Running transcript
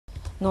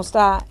Nós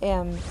está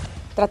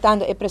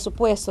tratando o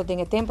presupuesto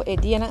de tempo e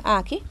dia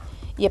aqui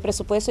e o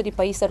presupuesto do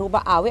país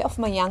aruba hoje ou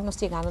amanhã nós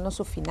chegamos no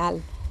seu final.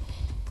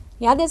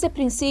 Já desde o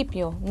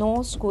princípio,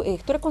 nós,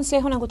 todo o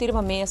conselho não tira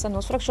uma mesa,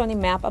 nós fração de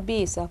map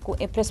avisa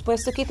que o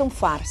presupuesto aqui é uma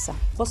farsa.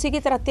 Você que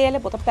trata ele,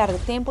 bota perder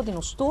tempo de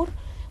nos tour,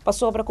 para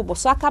sobra que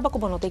você acaba que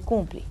não te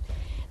cumpre.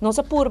 Nós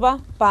apurba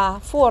para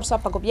força,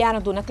 para o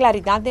governo, dar uma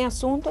claridade do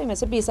assunto e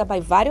nós avisa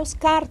vai várias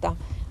cartas,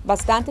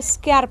 bastante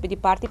scarpe de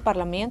parte do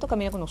parlamento, que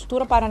nós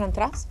tour para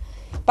atrás,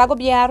 para o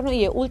governo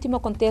e o último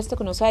contexto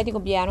que nós sai do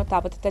governo,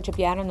 estava o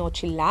governo no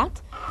chilat,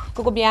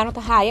 que o governo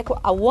está raia, que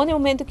a um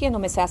momento que não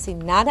me assim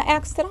nada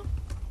extra,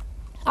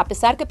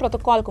 apesar que o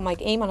protocolo, como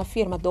Evelyn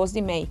afirma, 2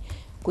 de maio,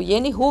 que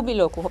tem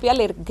júbilo, que tem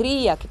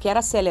alegria, que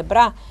quer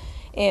celebrar,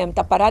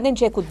 está parado em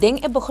que tem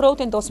o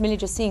begroting em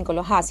 2015, lo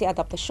hace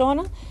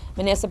adaptação,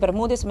 ministro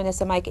Bermúdez,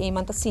 ministro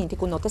Evelyn está sinti,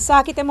 que não te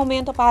sabe que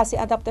momento para fazer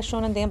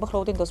adaptação em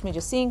begroting em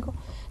 2015,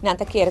 não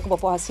te quer que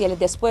você faça ele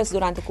depois,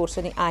 durante o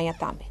curso de ano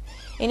também.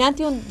 E não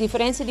tem uma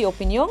diferença de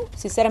opinião,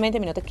 sinceramente,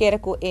 não te quer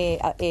que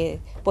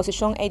a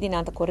posição é não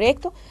está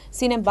correta,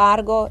 sin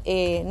embargo,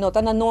 não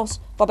está na nós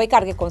para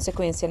carregar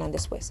consequências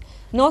depois.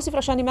 Nós, se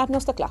fração de não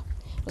está claro.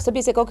 Nós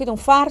sabemos que é uma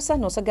farsa,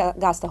 nós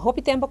gasta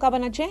muito tempo acaba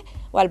na gente,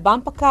 o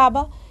albam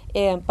acaba,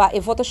 para a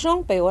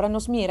votação, para agora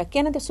nós mira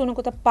quem é que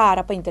está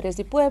para o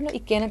interesse do povo e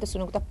quem é que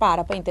está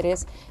para o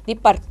interesse do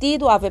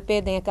partido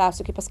AVP, no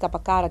caso que para a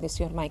cara do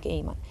senhor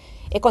Evelyn.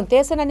 E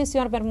acontece que o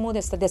senhor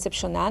Bermúdez está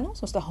decepcionado,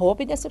 nós está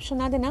muito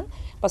decepcionado,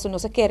 mas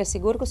nós queremos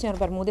seguro que o senhor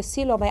Bermúdez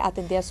sim vai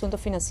atender o assunto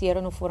financeiro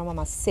de uma forma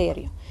mais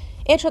séria.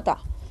 Isso está.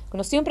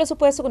 Nós temos um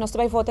presupuesto que nós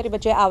vamos votar e vai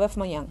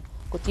amanhã.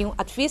 Que tem um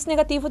adviso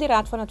negativo de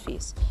rato para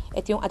adviso.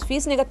 E tem um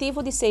adviso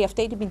negativo de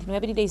CFT de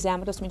 29 de dezembro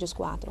de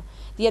 2004.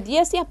 Dia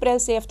 10 de abril,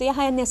 CFT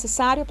é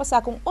necessário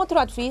passar com outro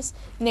adviso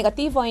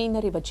negativo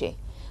ainda de budget.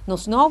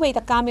 Nós não vamos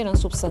ter cambio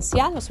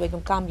substancial, nós vamos ter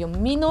um cambio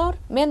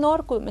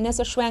menor, que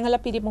nessa chuenga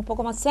pedir um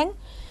pouco mais sem.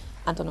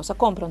 Então, nós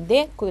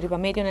compreendemos que o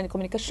meio de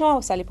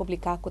comunicação sai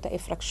publicar que a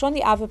fração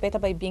de AVP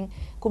vai bem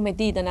com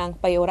medida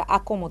para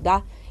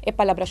acomodar a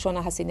palabração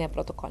a no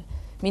protocolo.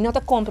 Mas não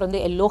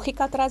compreende a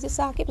lógica atrás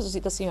disso aqui,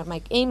 porque o senhor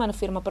Evelyn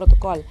firma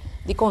protocolo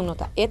de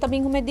conota é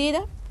também com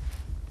medida,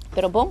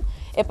 pero bom,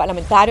 é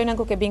parlamentário não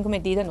que bem com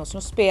medida, nós não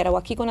espera, o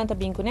aqui com não está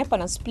bem com ele,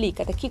 para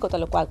explicar daqui com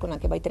o qual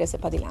que vai trazer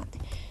para adiante.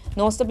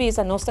 Nós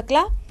está nós está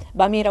claro,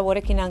 vamos mirar agora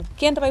que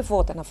quem vai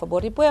votar a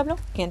favor do povo,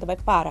 quem vai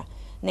para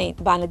nem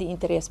banda de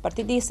interesse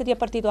partidista e a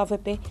partido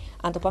AVP,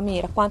 então para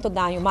mira quanto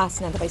dano mais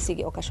não vai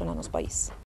seguir ocasionando nos país.